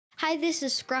Hi, this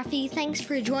is Scruffy. Thanks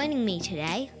for joining me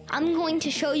today. I'm going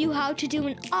to show you how to do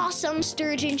an awesome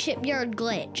Sturgeon Shipyard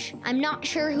glitch. I'm not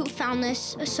sure who found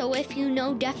this, so if you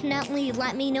know, definitely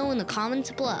let me know in the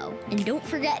comments below. And don't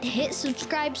forget to hit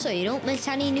subscribe so you don't miss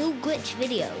any new glitch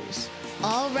videos.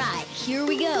 Alright, here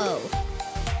we go.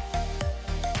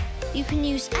 You can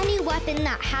use any weapon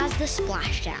that has the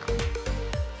splashdown.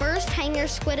 First, hang your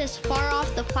squid as far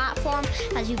off the platform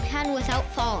as you can without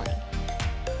falling.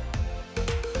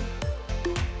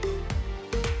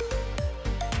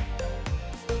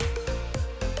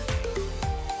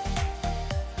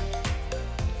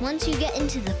 Once you get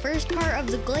into the first part of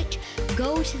the glitch,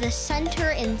 go to the center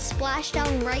and splash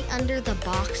down right under the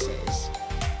boxes.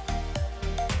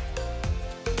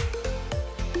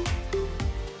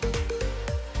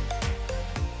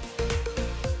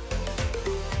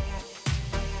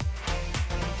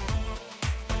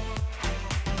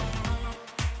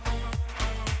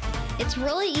 It's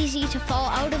really easy to fall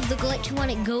out of the glitch when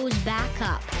it goes back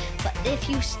up, but if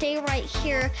you stay right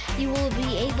here, you will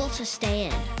be able to stay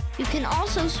in. You can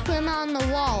also swim on the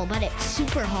wall, but it's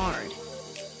super hard.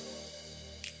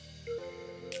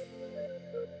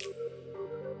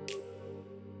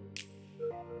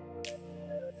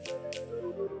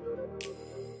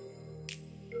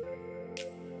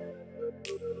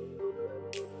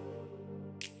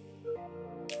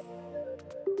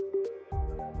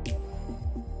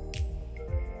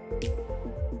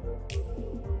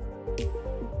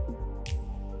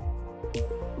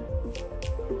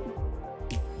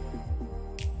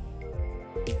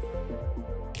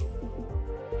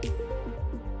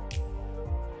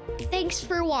 Thanks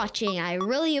for watching. I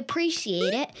really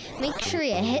appreciate it. Make sure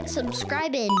you hit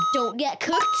subscribe and don't get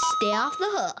cooked. Stay off the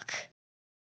hook.